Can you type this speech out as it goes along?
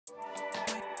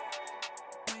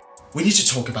We need to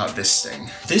talk about this thing.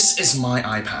 This is my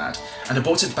iPad, and I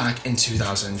bought it back in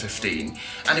 2015.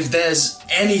 And if there's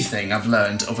anything I've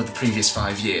learned over the previous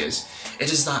 5 years,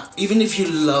 it is that even if you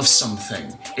love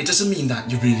something, it doesn't mean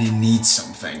that you really need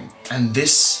something. And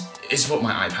this is what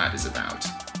my iPad is about.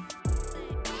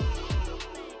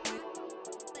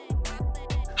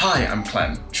 Hi, I'm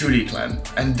Clem, truly Clem,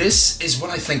 and this is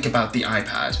what I think about the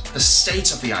iPad, the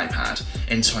state of the iPad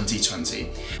in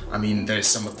 2020. I mean, there's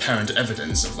some apparent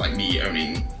evidence of me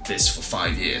owning this for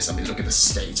 5 years. I mean, look at the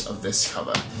state of this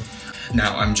cover.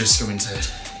 Now, I'm just going to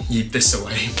yeet this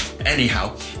away.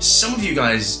 Anyhow, some of you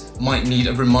guys might need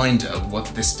a reminder of what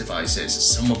this device is.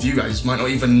 Some of you guys might not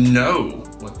even know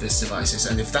what this device is,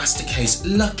 and if that's the case,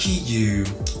 lucky you.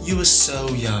 You are so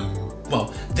young.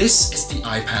 Well, this is the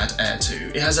iPad Air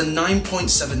 2. It has a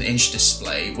 9.7-inch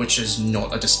display, which is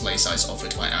not a display size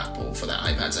offered by Apple for their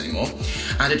iPads anymore.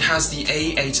 And it has the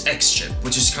A8X chip,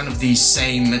 which is kind of the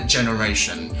same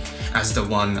generation as the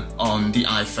one on the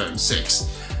iPhone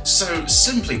 6. So,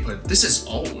 simply put, this is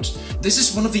old. This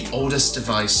is one of the oldest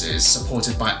devices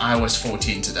supported by iOS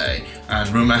 14 today, and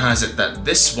rumour has it that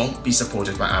this won't be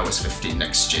supported by iOS 15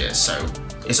 next year, so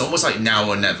it's almost like now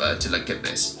or never to look at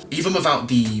this. Even without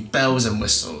the bells and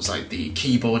whistles, like the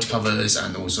keyboard covers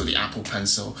and also the Apple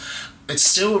Pencil, it's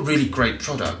still a really great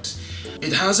product.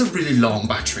 It has a really long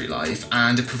battery life,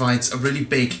 and it provides a really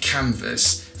big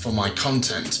canvas for my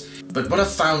content. But what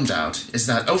I've found out is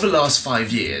that over the last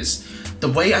 5 years,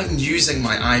 the way I'm using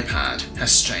my iPad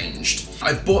has changed.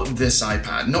 I bought this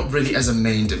iPad not really as a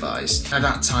main device. At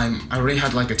that time, I already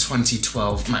had a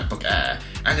 2012 MacBook Air,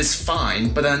 and it's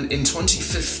fine, but then in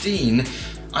 2015,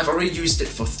 I've already used it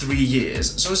for 3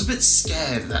 years, so I was a bit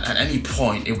scared that at any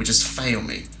point it would just fail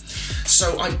me.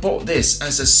 So I bought this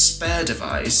as a spare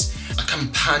device, a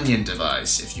companion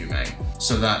device, if you may,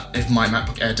 so that if my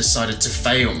MacBook Air decided to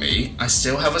fail me, I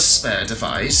still have a spare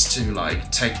device to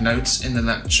take notes in the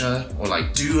lecture or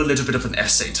do a little bit of an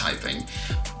essay typing.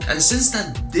 And since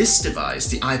then, this device,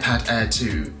 the iPad Air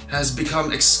 2, has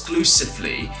become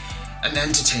exclusively an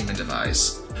entertainment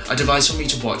device. A device for me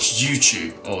to watch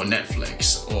YouTube or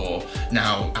Netflix or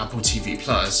now Apple TV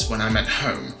Plus when I'm at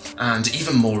home. And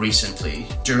even more recently,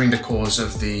 during the course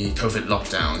of the COVID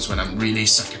lockdowns when I'm really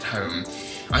stuck at home,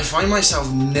 I find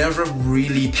myself never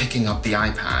really picking up the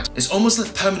iPad. It's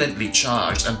almost permanently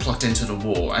charged and plugged into the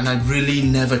wall, and I really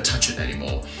never touch it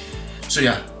anymore. So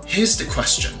yeah, here's the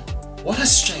question. What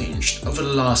has changed over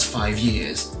the last 5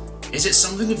 years? Is it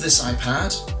something with this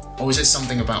iPad? Or is it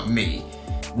something about me?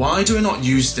 Why do I not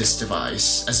use this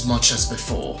device as much as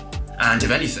before? And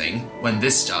if anything, when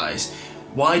this dies,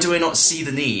 why do I not see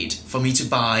the need for me to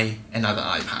buy another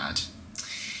iPad?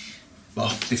 Well,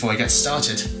 before I get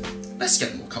started, let's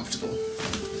get more comfortable.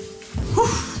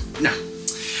 Whew. Now,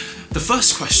 the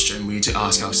first question we need to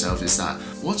ask ourselves is that,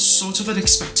 what sort of an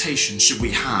expectation should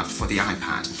we have for the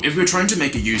iPad? If we're trying to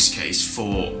make a use case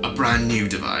for a brand new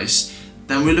device,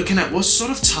 then we're looking at what sort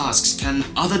of tasks can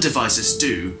other devices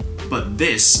do, but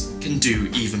this can do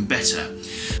even better.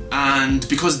 And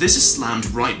because this is slammed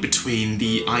right between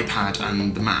the iPad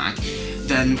and the Mac,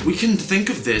 then we can think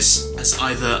of this as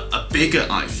either a bigger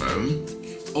iPhone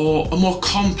or a more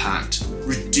compact,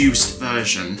 reduced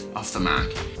version of the Mac.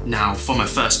 Now, for my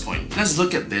first point, let's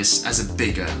look at this as a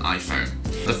bigger iPhone.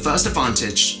 The first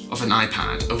advantage of an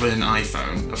iPad over an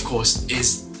iPhone, of course,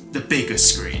 is the bigger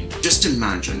screen. Just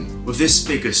imagine, with this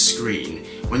bigger screen,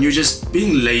 when you're just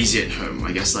being lazy at home,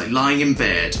 I guess, lying in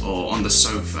bed or on the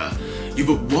sofa, you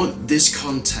would want this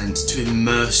content to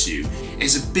immerse you.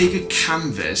 It's a bigger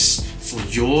canvas for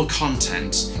your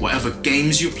content, whatever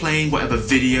games you're playing, whatever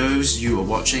videos you are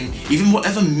watching, even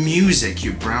whatever music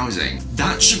you're browsing.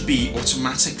 That should be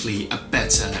automatically a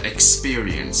better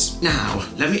experience. Now,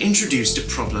 let me introduce the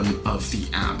problem of the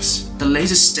apps. The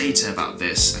latest data about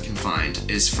this I can find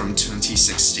is from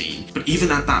 2016, but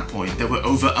even at that point, there were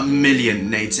over 1 million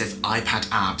native iPad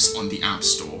apps on the App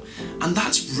Store, and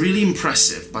that's really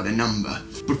impressive by the number.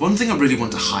 But one thing I really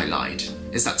want to highlight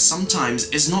is that sometimes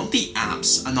it's not the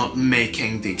apps are not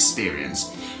making the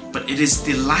experience, but it is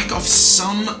the lack of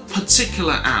some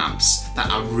particular apps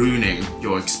that are ruining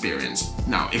your experience.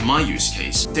 Now, in my use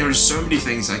case, there are so many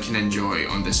things I can enjoy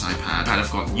on this iPad.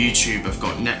 I've got YouTube, I've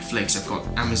got Netflix, I've got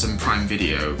Amazon Prime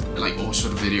Video, all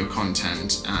sort of video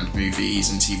content and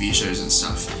movies and TV shows and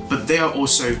stuff. But there are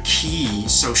also key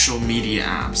social media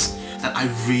apps that I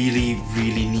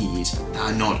really need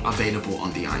that are not available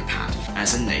on the iPad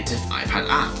as a native iPad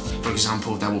app. For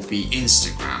example, there will be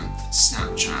Instagram,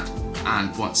 Snapchat, and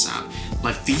WhatsApp.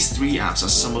 These 3 apps are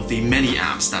some of the many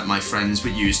apps that my friends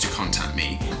would use to contact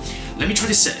me. Let me try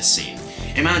to set a scene.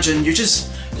 Imagine you're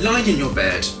just lying in your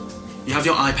bed, you have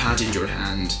your iPad in your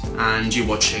hand and you're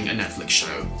watching a Netflix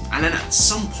show, and then at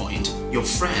some point your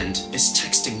friend is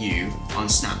texting you on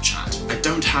Snapchat. I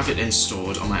don't have it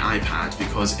installed on my iPad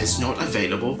because it's not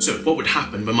available. So what would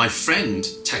happen when my friend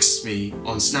texts me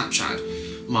on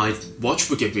Snapchat? My watch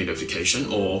would give me a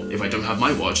notification, or if I don't have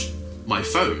my watch, my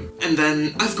phone. And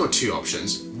then I've got two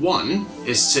options. One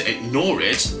is to ignore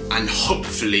it and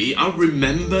hopefully I'll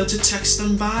remember to text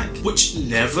them back, which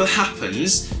never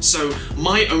happens. So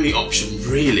my only option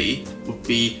really would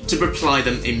be to reply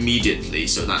them immediately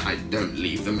so that I don't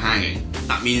leave them hanging.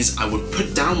 That means I would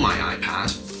put down my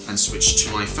iPad and switch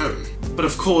to my phone. But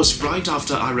of course, right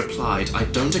after I replied, I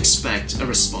don't expect a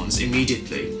response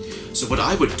immediately. So what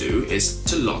I would do is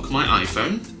to lock my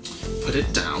iPhone, put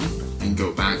it down, and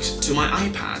go back to my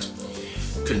iPad.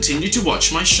 Continue to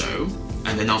watch my show,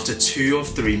 and then after 2 or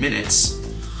 3 minutes,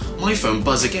 my phone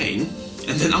buzz again,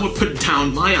 and then I would put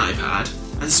down my iPad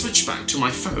and switch back to my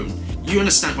phone. You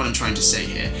understand what I'm trying to say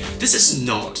here? This is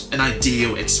not an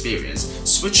ideal experience.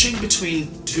 Switching between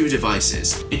two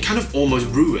devices, it kind of almost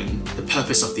ruins the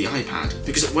purpose of the iPad,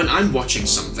 because when I'm watching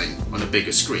something on a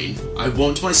bigger screen, I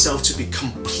want myself to be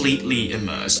completely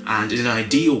immersed. And in an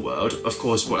ideal world, of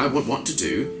course, what I would want to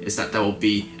do is that there will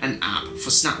be an app for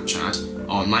Snapchat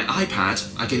on my iPad.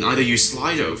 I can either use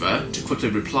slide over to quickly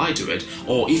reply to it,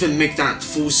 or even make that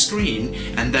full screen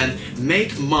and then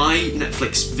make my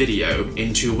Netflix video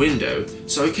into a window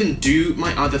so I can do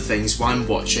my other things while I'm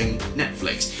watching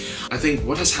Netflix. I think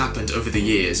what has happened over the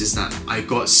years is that I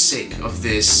got sick of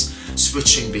this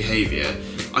switching behavior.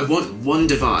 I want one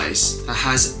device that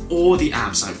has all the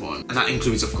apps I want, and that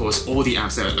includes, of course, all the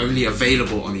apps that are only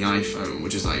available on the iPhone,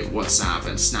 which is like WhatsApp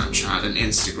and Snapchat and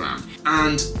Instagram.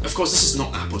 And of course, this is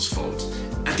not Apple's fault.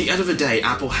 At the end of the day,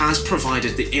 Apple has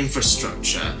provided the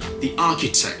infrastructure, the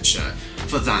architecture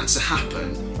for that to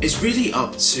happen. It's really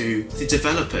up to the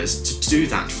developers to do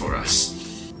that for us.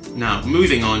 Now,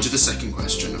 moving on to the second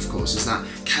question, of course, is that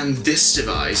can this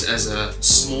device, as a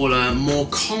smaller, more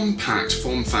compact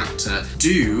form factor,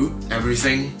 do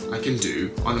everything I can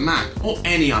do on a Mac or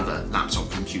any other laptop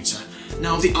computer?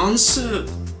 Now, the answer,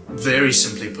 very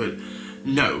simply put,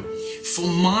 no. For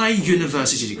my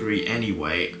university degree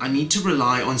anyway, I need to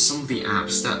rely on some of the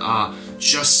apps that are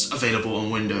just available on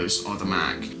Windows or the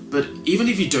Mac. But even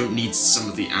if you don't need some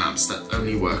of the apps that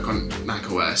only work on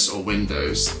macOS or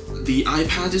Windows, the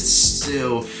iPad is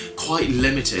still quite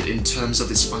limited in terms of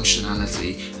its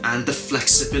functionality and the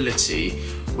flexibility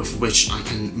with which I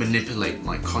can manipulate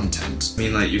my content. I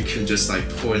mean, like, you can just like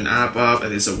pull an app up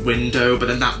and there's a window, but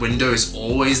then that window is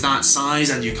always that size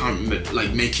and you can't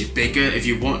like make it bigger if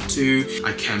you want to.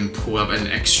 I can pull up an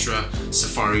extra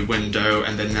Safari window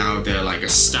and then now they're like a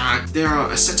stack. There are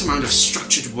a set amount of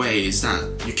structured ways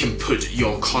that you can put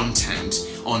your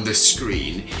content on the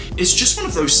screen. It's just one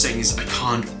of those things I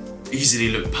can't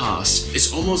easily look past.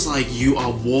 It's almost like you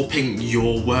are warping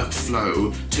your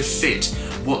workflow to fit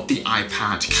what the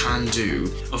iPad can do.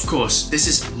 Of course, this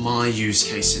is my use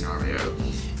case scenario.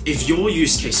 If your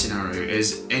use case scenario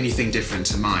is anything different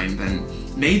to mine, then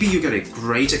maybe you get a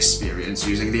great experience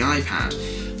using the iPad.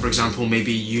 For example,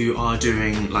 maybe you are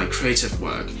doing like creative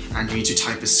work and you need to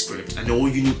type a script and all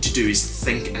you need to do is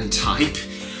think and type.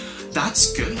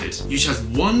 That's good. You just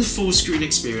have one full screen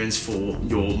experience for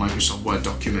your Microsoft Word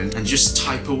document and just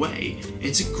type away.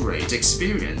 It's a great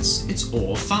experience. It's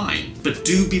all fine. But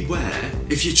do beware,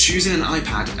 if you're choosing an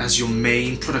iPad as your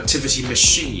main productivity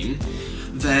machine,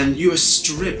 then you are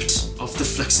stripped of the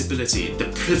flexibility, the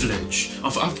privilege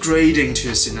of upgrading to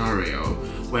a scenario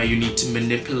where you need to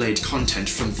manipulate content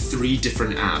from 3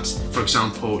 different apps. For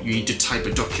example, you need to type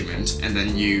a document and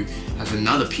then you have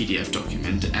another PDF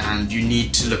document and you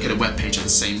need to look at a web page at the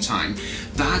same time.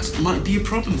 That might be a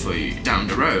problem for you down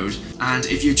the road. And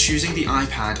if you're choosing the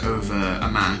iPad over a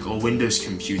Mac or Windows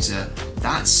computer,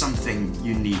 that's something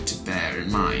you need to bear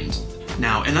in mind.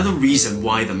 Now, another reason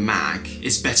why the Mac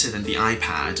is better than the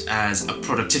iPad as a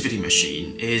productivity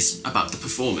machine is about the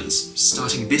performance,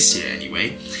 starting this year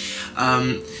anyway.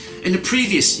 In the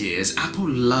previous years, Apple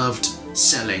loved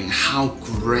selling how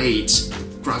great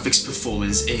graphics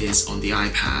performance is on the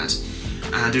iPad.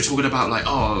 And they're talking about like,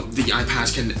 oh, the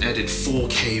iPad can edit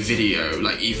 4K video,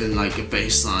 like even like a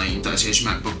baseline 30-inch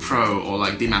MacBook Pro or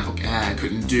like the MacBook Air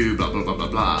couldn't do, blah blah blah blah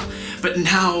blah. But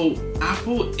now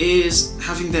Apple is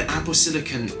having their Apple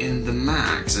Silicon in the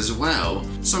Macs as well.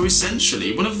 So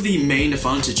essentially, one of the main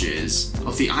advantages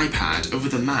of the iPad over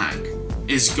the Mac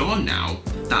is gone now.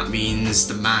 That means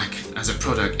the Mac as a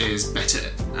product is better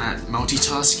at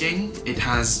multitasking. It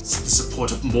has the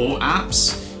support of more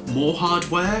apps. more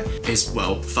hardware, is,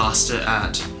 well, faster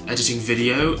at editing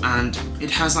video, and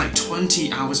it has like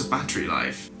 20 hours of battery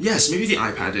life. Yes, maybe the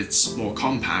iPad is more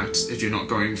compact if you're not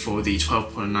going for the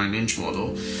 12.9-inch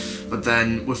model, but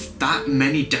then with that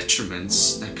many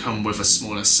detriments that come with a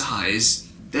smaller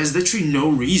size, there's literally no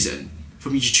reason for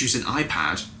me to choose an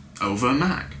iPad over a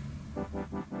Mac.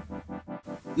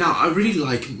 Now, I really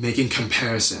like making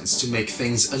comparisons to make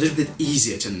things a little bit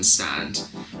easier to understand.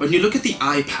 When you look at the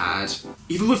iPad,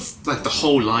 even with like the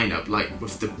whole lineup, like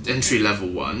with the entry-level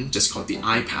one, just called the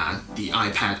iPad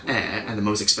Air, and the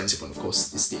most expensive one, of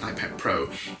course, is the iPad Pro,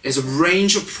 is a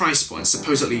range of price points,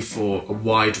 supposedly for a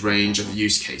wide range of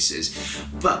use cases.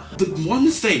 But the one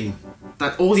thing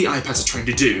that all the iPads are trying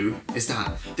to do is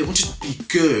that they want to be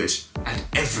good at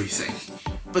everything.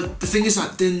 But the thing is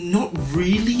that they're not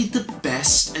really the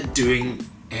best at doing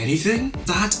anything.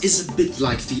 That is a bit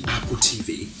like the Apple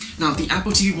TV. Now, the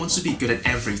Apple TV wants to be good at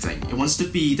everything. It wants to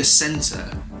be the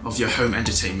center of your home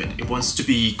entertainment. It wants to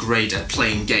be great at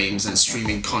playing games and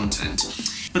streaming content.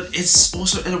 But it's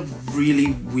also at a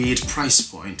really weird price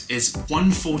point. It's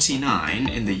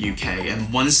 $149 in the UK and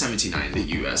 $179 in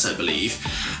the US, I believe.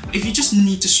 If you just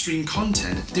need to stream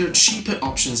content, there are cheaper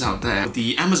options out there.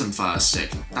 The Amazon Fire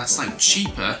Stick, that's like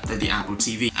cheaper than the Apple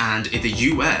TV. And in the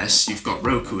US, you've got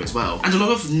Roku as well. And a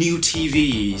lot of new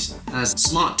TVs has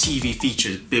smart TV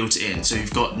features built in. So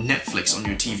you've got Netflix on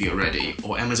your TV already,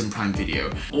 or Amazon Prime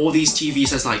Video. All these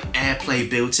TVs has like AirPlay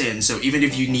built in, so even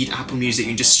if you need Apple Music,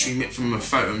 you can just stream it from a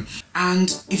phone.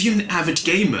 And if you're an avid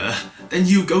gamer, then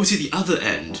you go to the other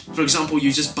end. For example,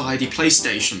 you just buy the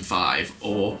PlayStation 5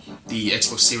 or the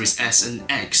Xbox Series S and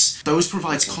X. Those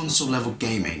provides console level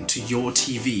gaming to your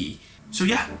TV. So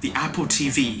yeah, the Apple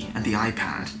TV and the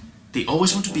iPad, they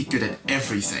always want to be good at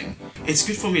everything. It's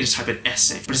good for me to type an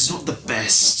essay, but it's not the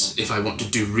best if I want to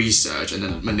do research and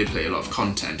then manipulate a lot of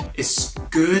content. It's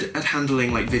good at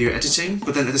handling like video editing,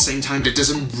 but then at the same time it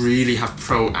doesn't really have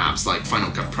pro apps like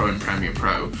Final Cut Pro and Premiere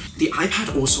Pro. The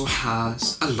iPad also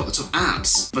has a lot of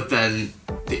apps, but then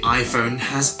the iPhone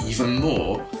has even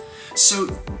more. So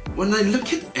when I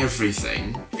look at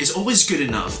everything, it's always good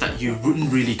enough that you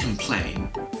wouldn't really complain,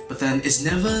 but then it's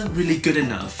never really good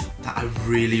enough that I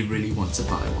really want to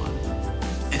buy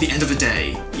one. At the end of the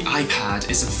day, the iPad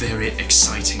is a very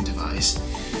exciting device.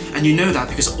 And you know that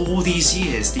because all these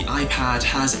years, the iPad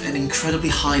has an incredibly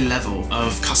high level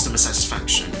of customer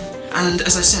satisfaction. And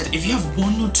as I said, if you have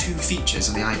one or two features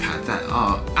on the iPad that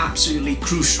are absolutely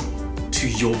crucial to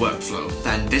your workflow,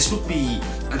 then this would be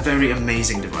a very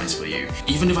amazing device for you.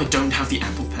 Even if I don't have the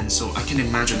Apple Pencil, I can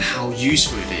imagine how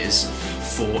useful it is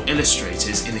for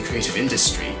illustrators in the creative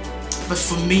industry. But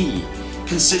for me,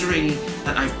 considering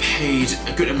that I've paid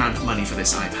a good amount of money for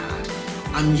this iPad,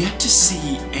 I'm yet to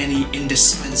see any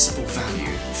indispensable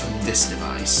value from this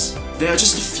device. There are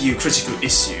just a few critical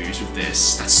issues with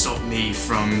this that stop me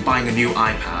from buying a new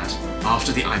iPad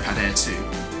after the iPad Air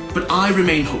 2. But I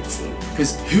remain hopeful,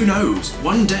 because who knows,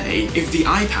 one day, if the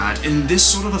iPad in this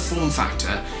sort of a form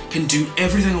factor can do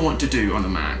everything I want to do on a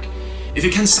Mac, if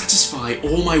it can satisfy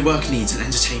all my work needs and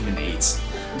entertainment needs,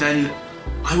 then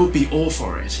I would be all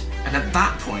for it. And at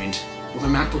that point,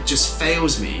 when my MacBook just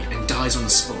fails me and dies on the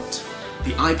spot,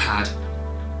 the iPad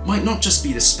might not just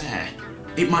be the spare,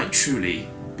 it might truly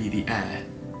be the Air.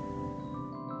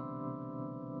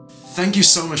 Thank you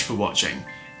so much for watching.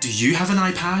 Do you have an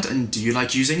iPad and do you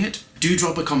like using it? Do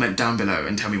drop a comment down below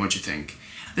and tell me what you think.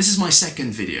 This is my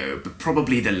second video, but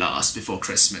probably the last before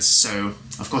Christmas, so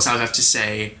of course I'll have to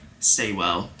say, stay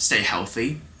well, stay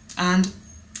healthy, and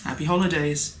happy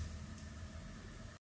holidays.